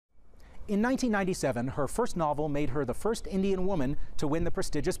In 1997, her first novel made her the first Indian woman to win the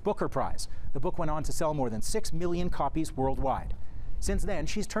prestigious Booker Prize. The book went on to sell more than 6 million copies worldwide. Since then,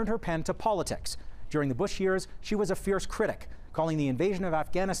 she's turned her pen to politics. During the Bush years, she was a fierce critic, calling the invasion of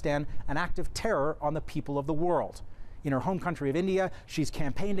Afghanistan an act of terror on the people of the world. In her home country of India, she's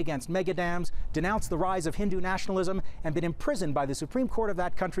campaigned against mega dams, denounced the rise of Hindu nationalism, and been imprisoned by the Supreme Court of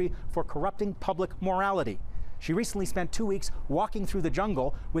that country for corrupting public morality. She recently spent 2 weeks walking through the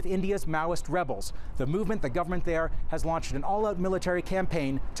jungle with India's Maoist rebels, the movement the government there has launched an all-out military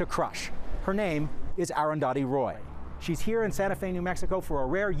campaign to crush. Her name is Arundhati Roy. She's here in Santa Fe, New Mexico for a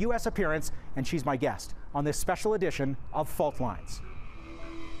rare U.S. appearance, and she's my guest on this special edition of Fault Lines.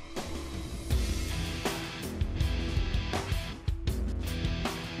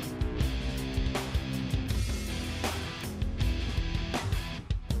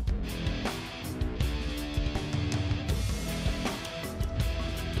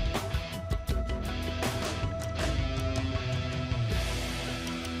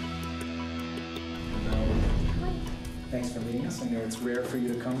 Thanks for meeting us. I know it's rare for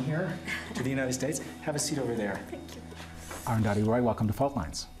you to come here to the United States. Have a seat over there. Thank you. Arundhati Roy, welcome to Fault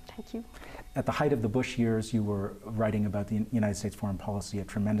Lines. Thank you. At the height of the Bush years, you were writing about the United States foreign policy a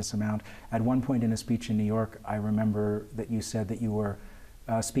tremendous amount. At one point in a speech in New York, I remember that you said that you were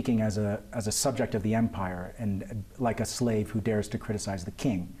speaking as a subject of the empire and like a slave who dares to criticize the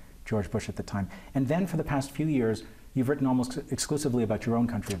king, George Bush at the time. And then for the past few years, you've written almost exclusively about your own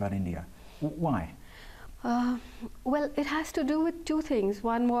country, about India. Why? Well, it has to do with two things.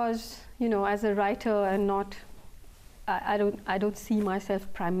 One was, you know, as a writer and not, I don't see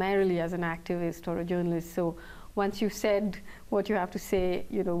myself primarily as an activist or a journalist. So once you've said what you have to say,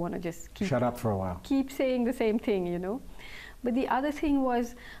 you don't want to just keep shut up for a while. Keep saying the same thing, you know. But the other thing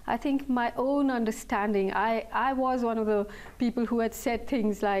was, I think my own understanding. I was one of the people who had said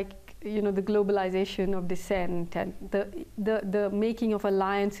things like, you know, the globalization of dissent and the making of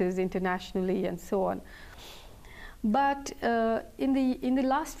alliances internationally and so on. But in the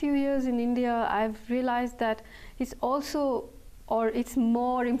last few years in India, I've realized that it's also, or it's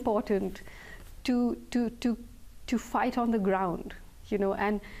more important to fight on the ground, you know.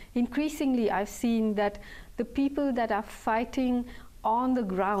 And increasingly, I've seen that the people that are fighting on the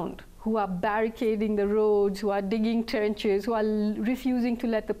ground, who are barricading the roads, who are digging trenches, who are refusing to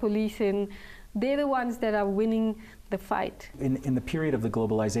let the police in, they're the ones that are winning the fight. In the period of the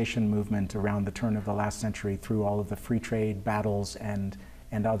globalization movement around the turn of the last century, through all of the free trade battles and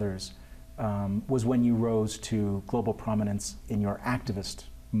others, was when you rose to global prominence in your activist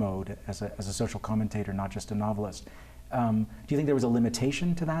mode as a social commentator, not just a novelist. Do you think there was a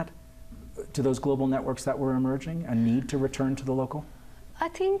limitation to that, to those global networks that were emerging, a need to return to the local? I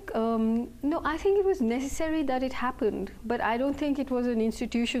think, no, I think it was necessary that it happened, but I don't think it was an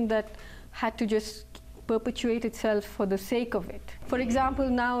institution that had to just perpetuate itself for the sake of it. For example,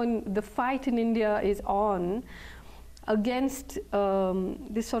 now the fight in India is on against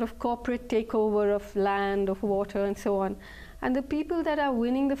this sort of corporate takeover of land, of water, and so on. And the people that are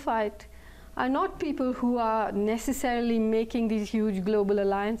winning the fight are not people who are necessarily making these huge global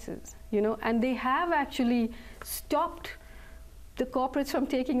alliances, you know, and they have actually stopped the corporates from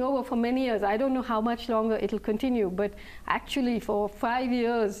taking over for many years. I don't know how much longer it'll continue, but actually for 5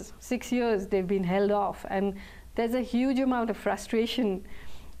 years, 6 years, they've been held off. And there's a huge amount of frustration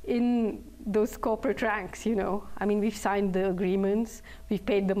in those corporate ranks, you know. I mean, we've signed the agreements, we've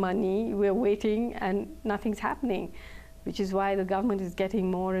paid the money, we're waiting, and nothing's happening, which is why the government is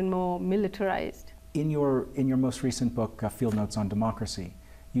getting more and more militarized. In your most recent book, Field Notes on Democracy,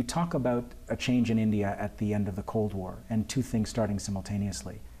 you talk about a change in India at the end of the Cold War and two things starting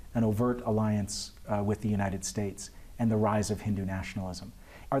simultaneously: an overt alliance with the United States and the rise of Hindu nationalism.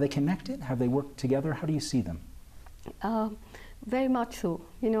 Are they connected? Have they worked together? How do you see them? Very much so.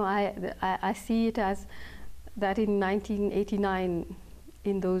 You know, I see it as that in 1989,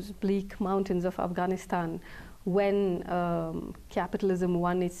 in those bleak mountains of Afghanistan, when capitalism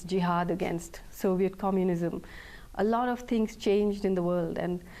won its jihad against Soviet communism, a lot of things changed in the world.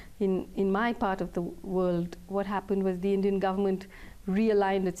 And in my part of the world, what happened was the Indian government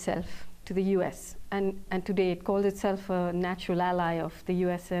realigned itself to the US. And today it calls itself a natural ally of the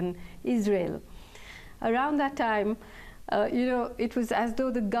US and Israel. Around that time, you know, it was as though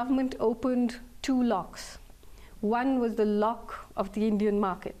the government opened two locks. One was the lock of the Indian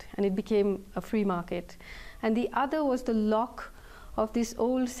market, and it became a free market. And the other was the lock of this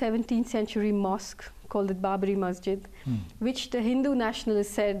old 17th century mosque called the Babri Masjid, which the Hindu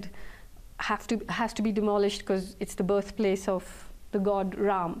nationalists said has to be demolished because it's the birthplace of the god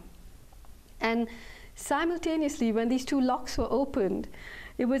Ram. And simultaneously, when these two locks were opened,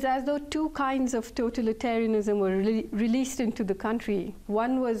 it was as though two kinds of totalitarianism were released into the country.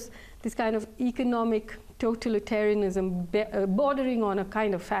 One was this kind of economic totalitarianism bordering on a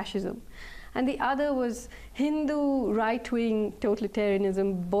kind of fascism. And the other was Hindu right-wing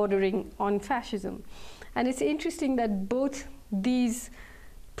totalitarianism bordering on fascism. And it's interesting that both these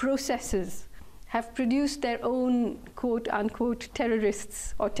processes have produced their own quote-unquote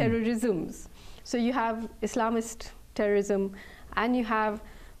terrorists or terrorisms. So you have Islamist terrorism, and you have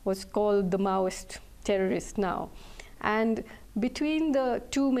what's called the Maoist terrorist now. And between the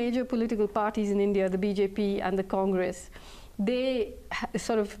two major political parties in India, the BJP and the Congress, they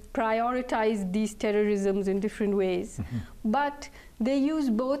sort of prioritize these terrorisms in different ways. But they use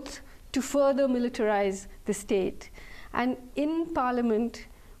both to further militarize the state. And in Parliament,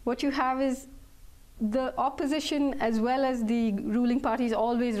 what you have is the opposition as well as the ruling party is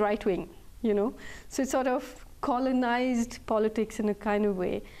always right-wing, you know. So it's sort of colonized politics in a kind of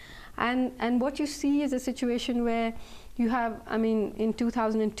way. And what you see is a situation where you have, I mean, in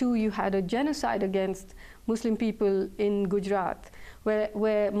 2002, you had a genocide against Muslim people in Gujarat,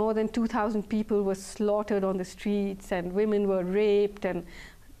 where more than 2,000 people were slaughtered on the streets, and women were raped, and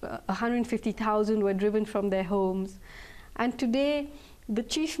 150,000 were driven from their homes. And today, the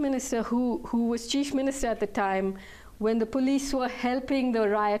chief minister, who was chief minister at the time, when the police were helping the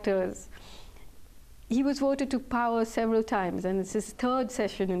rioters, he was voted to power several times, and it's his third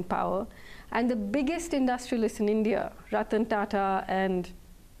session in power. And the biggest industrialists in India, Ratan Tata and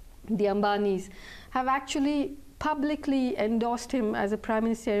the Ambanis, have actually publicly endorsed him as a prime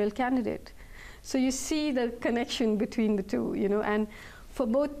ministerial candidate. So you see the connection between the two, you know. And for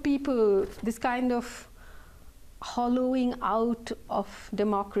both people, this kind of hollowing out of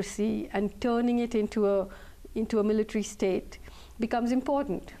democracy and turning it into a military state becomes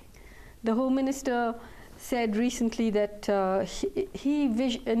important. The Home Minister said recently that he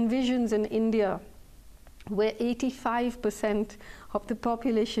envisions an India where 85% of the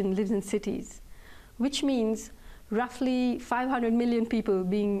population lives in cities, which means roughly 500 million people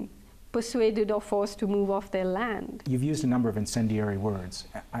being persuaded or forced to move off their land. You've used a number of incendiary words.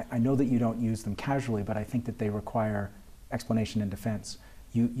 I know that you don't use them casually, but I think that they require explanation and defense.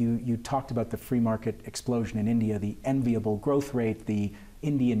 You talked about the free market explosion in India, the enviable growth rate, the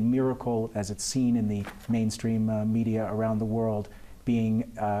Indian miracle as it's seen in the mainstream media around the world,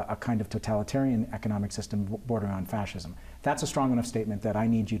 being a kind of totalitarian economic system bordering on fascism. That's a strong enough statement that I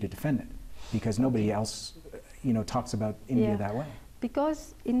need you to defend it, because nobody else, you know, talks about India that way.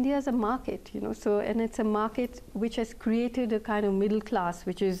 Because India is a market, you know, and it's a market which has created a kind of middle class,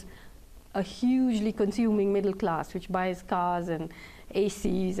 which is a hugely consuming middle class, which buys cars and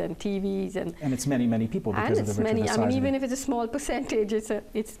ACs and TVs and it's many, many people because of the richer the size. I mean, even if it's a small percentage,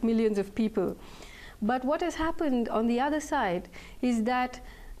 it's millions of people. But what has happened on the other side is that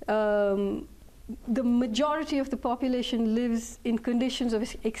the majority of the population lives in conditions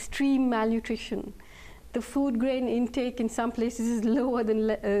of extreme malnutrition. The food grain intake in some places is lower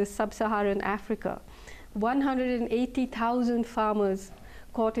than sub-Saharan Africa. 180,000 farmers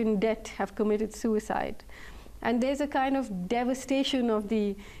caught in debt have committed suicide. And there's a kind of devastation of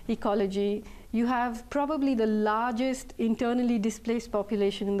the ecology. You have probably the largest internally displaced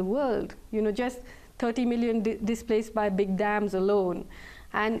population in the world. You know, just 30 million displaced by big dams alone.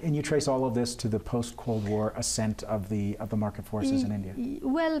 And you trace all of this to the post-Cold War ascent of the market forces in India?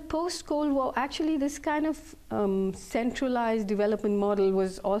 Well, post-Cold War, actually this kind of centralized development model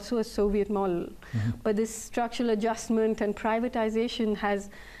was also a Soviet model. But this structural adjustment and privatization has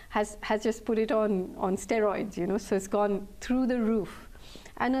just put it on steroids, you know, so it's gone through the roof.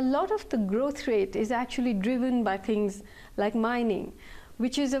 And a lot of the growth rate is actually driven by things like mining,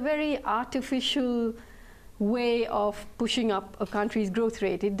 which is a very artificial way of pushing up a country's growth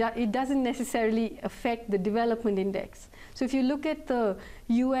rate. It doesn't necessarily affect the development index. So if you look at the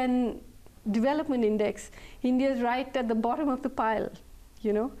UN development index, India is right at the bottom of the pile,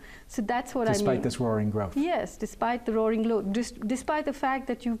 you know? So that's what I mean. Despite this roaring growth? Yes, despite the roaring growth. Despite the fact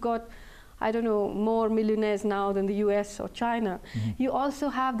that you've got, I don't know, more millionaires now than the US or China. You also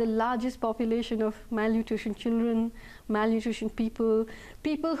have the largest population of malnutrition children, malnutrition people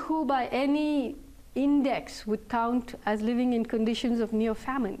who by any index would count as living in conditions of near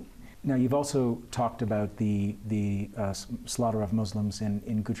famine. Now, you've also talked about the slaughter of Muslims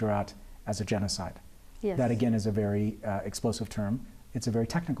in Gujarat as a genocide. Yes. That again is a very explosive term. It's a very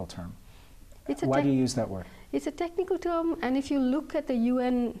technical term. Why do you use that word? It's a technical term, and if you look at the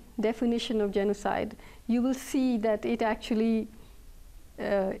UN definition of genocide, you will see that it actually,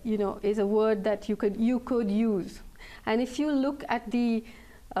 you know, is a word that you could use. And if you look at the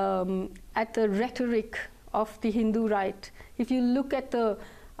rhetoric of the Hindu right. If you look at the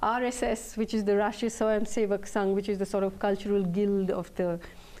RSS, which is the Rashtriya Swayamsevak Sangh, which is the sort of cultural guild of the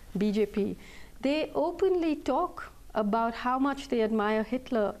BJP, they openly talk about how much they admire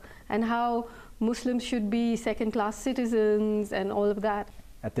Hitler and how Muslims should be second-class citizens and all of that.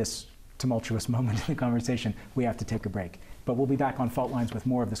 At this tumultuous moment in the conversation, we have to take a break. But we'll be back on Fault Lines with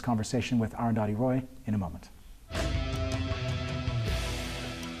more of this conversation with Arundhati Roy in a moment.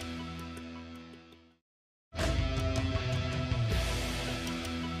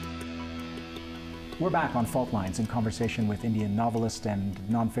 We're back on Fault Lines in conversation with Indian novelist and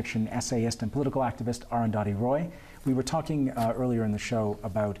nonfiction essayist and political activist Arundhati Roy. We were talking earlier in the show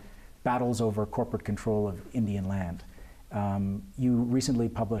about battles over corporate control of Indian land. You recently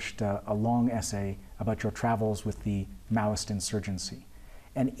published a long essay about your travels with the Maoist insurgency.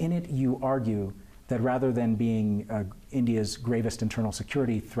 And in it you argue that rather than being India's gravest internal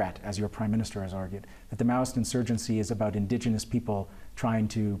security threat, as your Prime Minister has argued, that the Maoist insurgency is about indigenous people trying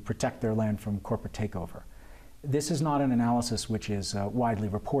to protect their land from corporate takeover. This is not an analysis which is widely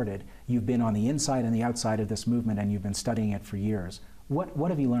reported. You've been on the inside and the outside of this movement, and you've been studying it for years. What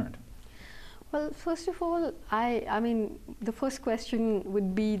have you learned? Well, first of all, I mean, the first question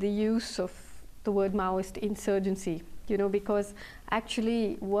would be the use of the word Maoist insurgency, you know, because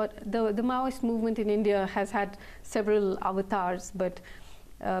actually what the Maoist movement in India has had several avatars, but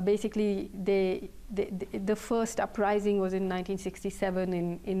basically the first uprising was in 1967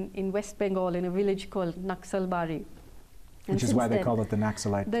 in West Bengal in a village called Naxalbari. Which is why they call it the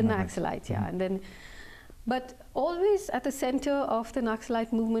Naxalite. The Naxalites, yeah. And then, but always at the center of the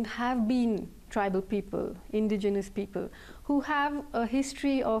Naxalite movement have been tribal people, indigenous people, who have a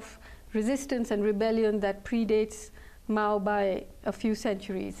history of resistance and rebellion that predates Mao by a few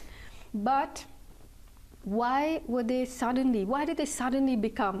centuries. But why did they suddenly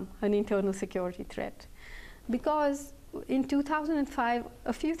become an internal security threat? Because in 2005,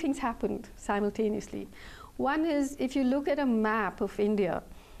 a few things happened simultaneously. One is, if you look at a map of India,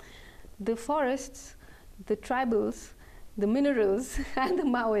 the forests, the tribals, the minerals, and the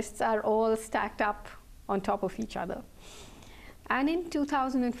Maoists are all stacked up on top of each other. And in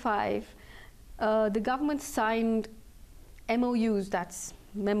 2005, the government signed MOUs, that's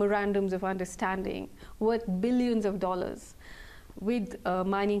memorandums of understanding, worth billions of dollars with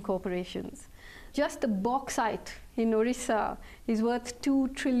mining corporations. Just the bauxite in Orissa is worth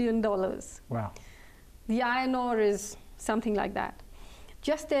 $2 trillion. Wow. The iron ore is something like that.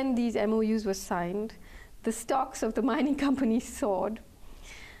 Just then these MOUs were signed. The stocks of the mining companies soared.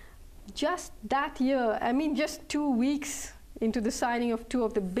 Just that year, I mean just 2 weeks into the signing of two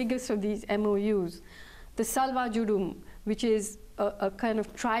of the biggest of these MOUs, the Salva Judum, which is a kind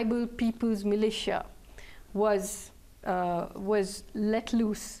of tribal people's militia, was let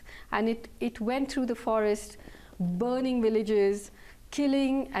loose. And it went through the forest, burning villages,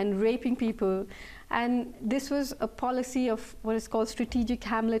 killing and raping people. And this was a policy of what is called strategic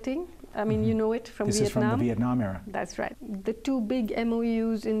hamleting. I mean, you know it from Vietnam. This is from the Vietnam era. That's right. The two big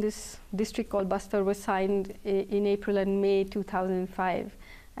MOUs in this district called Bastar were signed in April and May 2005.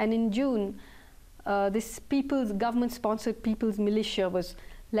 And in June, this government-sponsored people's militia was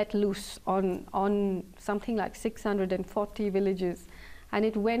let loose on something like 640 villages. And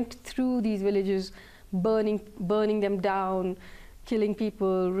it went through these villages, burning them down, killing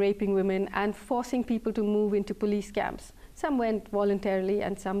people, raping women, and forcing people to move into police camps. Some went voluntarily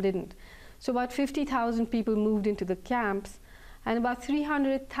and some didn't. So about 50,000 people moved into the camps, and about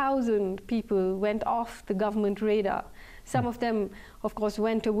 300,000 people went off the government radar. Some of them, of course,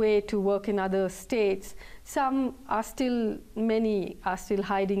 went away to work in other states. Many are still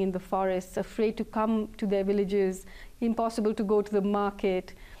hiding in the forests, afraid to come to their villages, impossible to go to the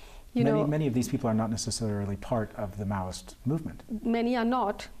market. Many of these people are not necessarily part of the Maoist movement. Many are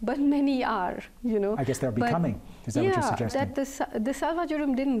not, but many are, I guess they're becoming. Is that what you're suggesting? That the Salva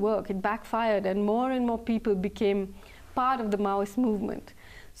Judum didn't work. It backfired, and more people became part of the Maoist movement.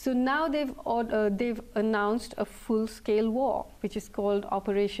 So now they've announced a full-scale war, which is called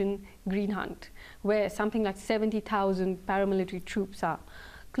Operation Green Hunt, where something like 70,000 paramilitary troops are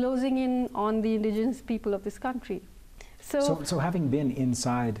closing in on the indigenous people of this country. So having been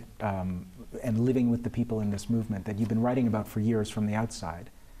inside and living with the people in this movement that you've been writing about for years from the outside,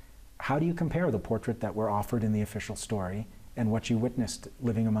 how do you compare the portrait that we're offered in the official story and what you witnessed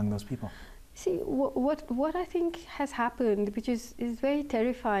living among those people? See, what I think has happened, which is very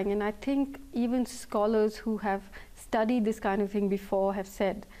terrifying, and I think even scholars who have studied this kind of thing before have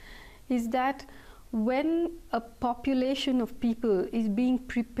said, is that when a population of people is being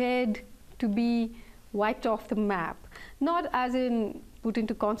prepared to be wiped off the map, not as in put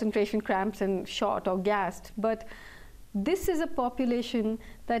into concentration camps and shot or gassed. But this is a population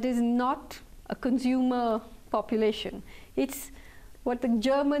that is not a consumer population. It's what the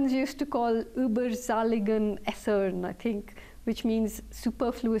Germans used to call überzahligen Essern, I think, which means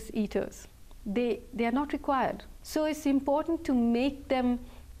superfluous eaters. They are not required. So it's important to make them,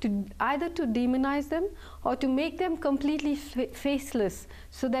 either to demonize them or to make them completely faceless,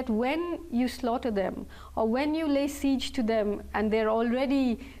 so that when you slaughter them or when you lay siege to them and they're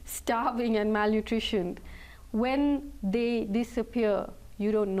already starving and malnutritioned, when they disappear,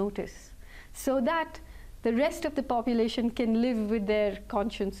 you don't notice. So that the rest of the population can live with their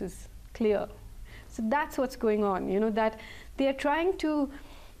consciences clear. So that's what's going on, you know, that they're trying to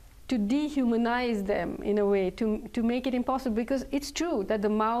dehumanize them in a way, to make it impossible, because it's true that the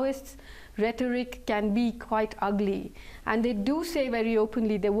Maoists' rhetoric can be quite ugly, and they do say very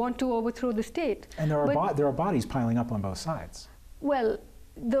openly they want to overthrow the state. And there are bodies piling up on both sides. Well,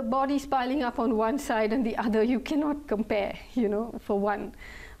 the bodies piling up on one side and the other you cannot compare, you know, for one.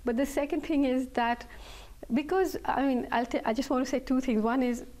 But the second thing is that, because, I mean, I just want to say two things. One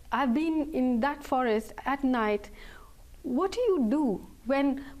is, I've been in that forest at night. What do you do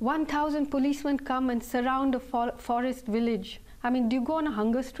when 1,000 policemen come and surround a forest village? I mean, do you go on a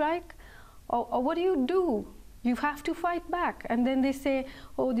hunger strike? Or what do you do? You have to fight back. And then they say,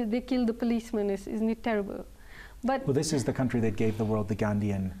 oh, they killed the policeman. Isn't it terrible? But well, this is the country that gave the world the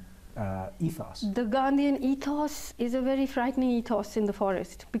Gandhian ethos. The Gandhian ethos is a very frightening ethos in the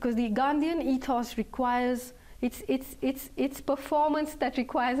forest, because the Gandhian ethos requires, it's performance that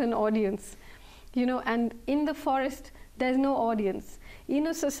requires an audience. You know, and in the forest, there's no audience. In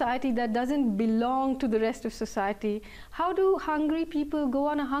a society that doesn't belong to the rest of society, how do hungry people go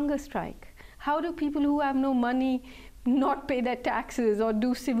on a hunger strike? How do people who have no money not pay their taxes or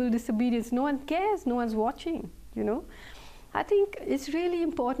do civil disobedience? No one cares, no one's watching, you know. I think it's really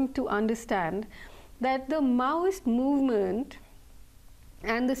important to understand that the Maoist movement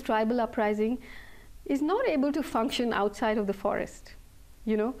and this tribal uprising is not able to function outside of the forest,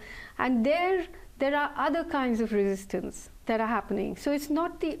 you know. And there are other kinds of resistance that are happening. So it's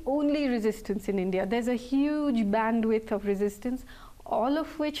not the only resistance in India. There's a huge bandwidth of resistance, all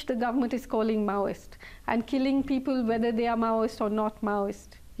of which the government is calling Maoist, and killing people whether they are Maoist or not Maoist,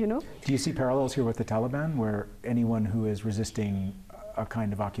 you know. Do you see parallels here with the Taliban, where anyone who is resisting a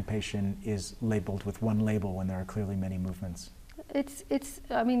kind of occupation is labeled with one label when there are clearly many movements?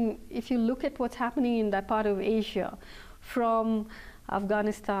 I mean, if you look at what's happening in that part of Asia, from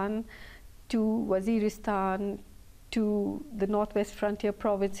Afghanistan to Waziristan, to the northwest frontier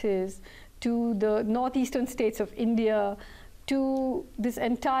provinces, to the northeastern states of India, to this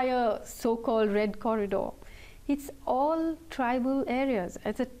entire so-called Red Corridor. It's all tribal areas.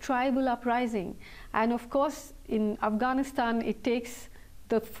 It's a tribal uprising. And of course, in Afghanistan, it takes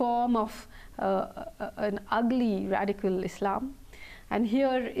the form of an ugly radical Islam. And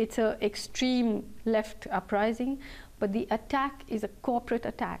here, it's an extreme left uprising. But the attack is a corporate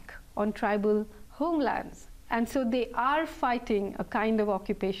attack on tribal homelands. And so they are fighting a kind of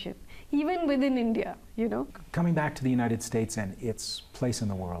occupation, even within India, you know. Coming back to the United States and its place in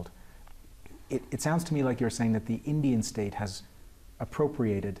the world, it sounds to me like you're saying that the Indian state has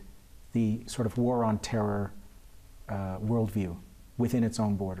appropriated the sort of war on terror worldview within its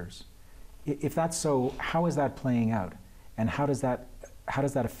own borders. If that's so, how is that playing out? And how does that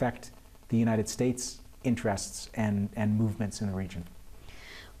affect the United States' interests and movements in the region?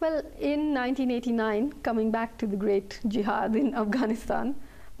 Well, in 1989, coming back to the great jihad in Afghanistan,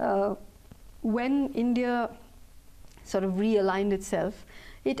 when India sort of realigned itself,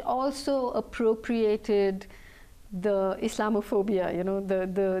 it also appropriated the Islamophobia, you know,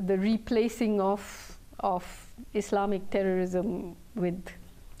 the replacing of Islamic terrorism with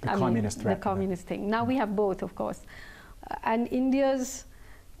the communist threat. The communist thing. Now we have both, of course. And India's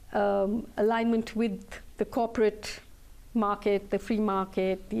alignment with the corporate market, the free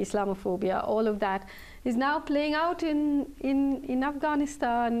market, the Islamophobia, all of that is now playing out in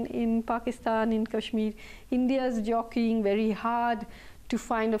Afghanistan, in Pakistan, in Kashmir. India's jockeying very hard to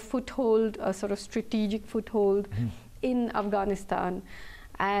find a foothold, a sort of strategic foothold in Afghanistan.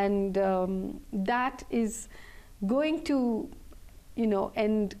 And that is going to, you know,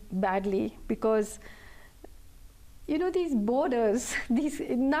 end badly, because you know, these borders,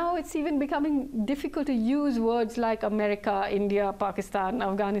 now it's even becoming difficult to use words like America, India, Pakistan,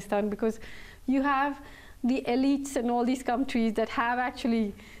 Afghanistan, because you have the elites and all these countries that have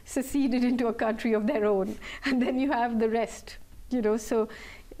actually seceded into a country of their own. And then you have the rest, you know. So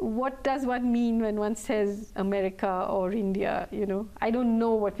what does one mean when one says America or India, you know? I don't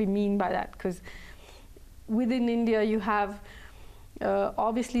know what we mean by that, because within India you have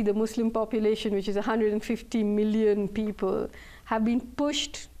obviously the Muslim population, which is 150 million people, have been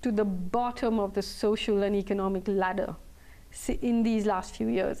pushed to the bottom of the social and economic ladder in these last few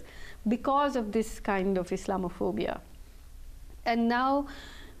years because of this kind of Islamophobia. And now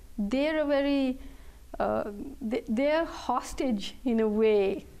they're they're hostage in a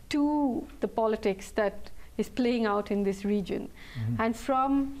way to the politics that is playing out in this region. Mm-hmm. And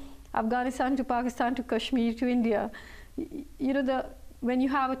from Afghanistan to Pakistan to Kashmir to India, you know, when you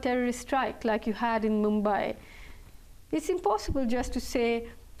have a terrorist strike like you had in Mumbai, it's impossible just to say,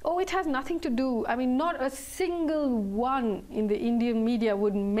 oh, it has nothing to do. I mean, not a single one in the Indian media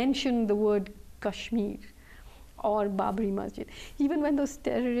would mention the word Kashmir or Babri Masjid. Even when those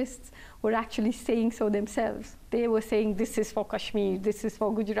terrorists were actually saying so themselves, they were saying, this is for Kashmir, this is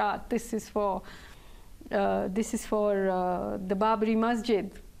for Gujarat, this is for the Babri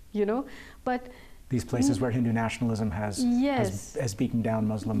Masjid, you know. But these places where Hindu nationalism has beaten down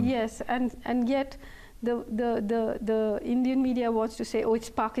Muslim. Yes, and yet the Indian media wants to say, oh, it's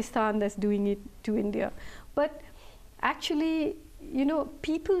Pakistan that's doing it to India. But actually, you know,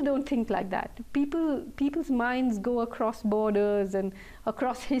 people don't think like that. People's minds go across borders and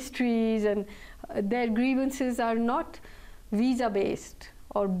across histories, and their grievances are not visa-based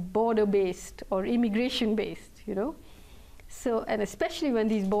or border-based or immigration-based, you know. So, and especially when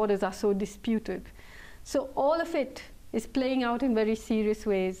these borders are so disputed. So all of it is playing out in very serious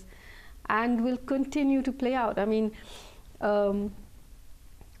ways and will continue to play out. I mean,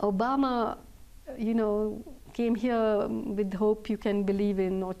 Obama, you know, came here with hope you can believe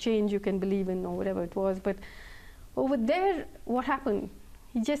in, or change you can believe in, or whatever it was. But over there, what happened?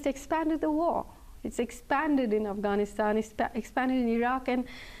 He just expanded the war. It's expanded in Afghanistan, it's expanded in Iraq. And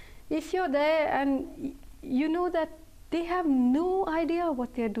if you're there and you know that they have no idea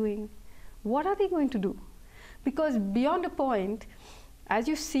what they're doing, what are they going to do? Because beyond a point, as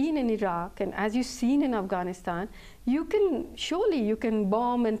you've seen in Iraq and as you've seen in Afghanistan, you can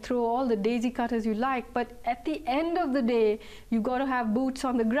bomb and throw all the daisy cutters you like, but at the end of the day, you've got to have boots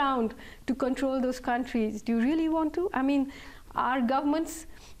on the ground to control those countries. Do you really want to? I mean, our governments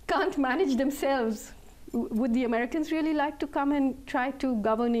can't manage themselves. Would the Americans really like to come and try to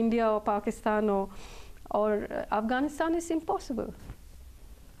govern India or Pakistan or Afghanistan? Is impossible.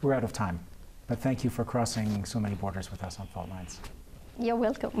 We're out of time, but thank you for crossing so many borders with us on Fault Lines. You're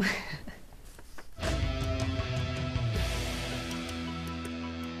welcome.